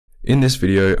In this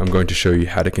video, I'm going to show you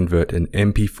how to convert an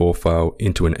MP4 file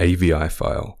into an AVI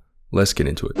file. Let's get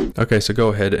into it. Okay, so go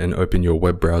ahead and open your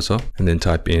web browser and then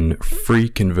type in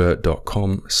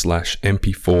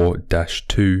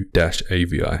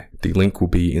freeconvert.com/mp4-2-AVI. The link will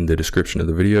be in the description of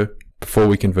the video. Before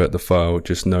we convert the file,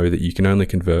 just know that you can only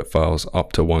convert files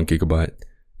up to 1 GB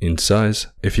in size.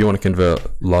 If you want to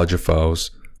convert larger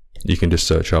files, you can just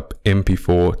search up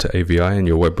MP4 to AVI in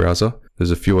your web browser. There's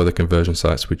a few other conversion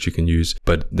sites which you can use,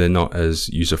 but they're not as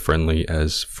user-friendly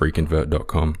as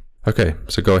freeconvert.com. Okay,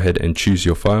 so go ahead and choose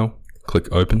your file,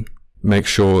 click open. Make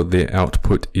sure the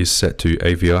output is set to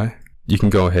AVI. You can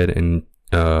go ahead and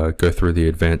go through the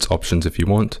advanced options if you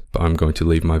want, but I'm going to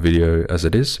leave my video as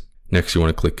it is. Next, you want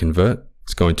to click convert.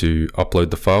 It's going to upload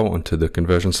the file onto the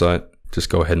conversion site. Just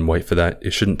go ahead and wait for that.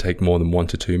 It shouldn't take more than 1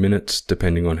 to 2 minutes,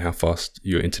 depending on how fast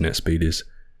your internet speed is.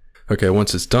 Okay,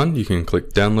 once it's done, you can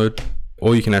click download,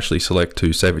 or you can actually select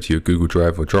to save it to your Google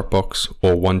Drive or Dropbox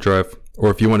or OneDrive. Or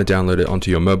if you want to download it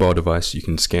onto your mobile device, you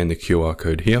can scan the QR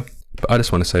code here. But I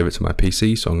just want to save it to my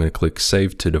PC, so I'm going to click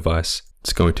save to device.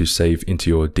 It's going to save into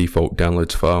your default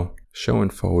downloads file, show in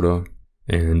folder,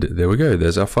 and there we go,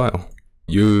 there's our file.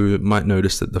 You might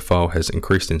notice that the file has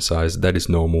increased in size. That is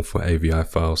normal for AVI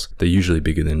files. They're usually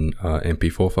bigger than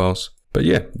MP4 files. But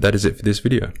yeah, that is it for this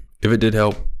video. If it did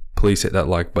help, please hit that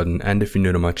like button, and if you're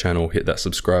new to my channel, hit that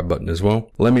subscribe button as well.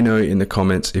 Let me know in the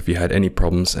comments if you had any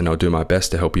problems, and I'll do my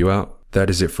best to help you out. That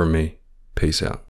is it from me. Peace out.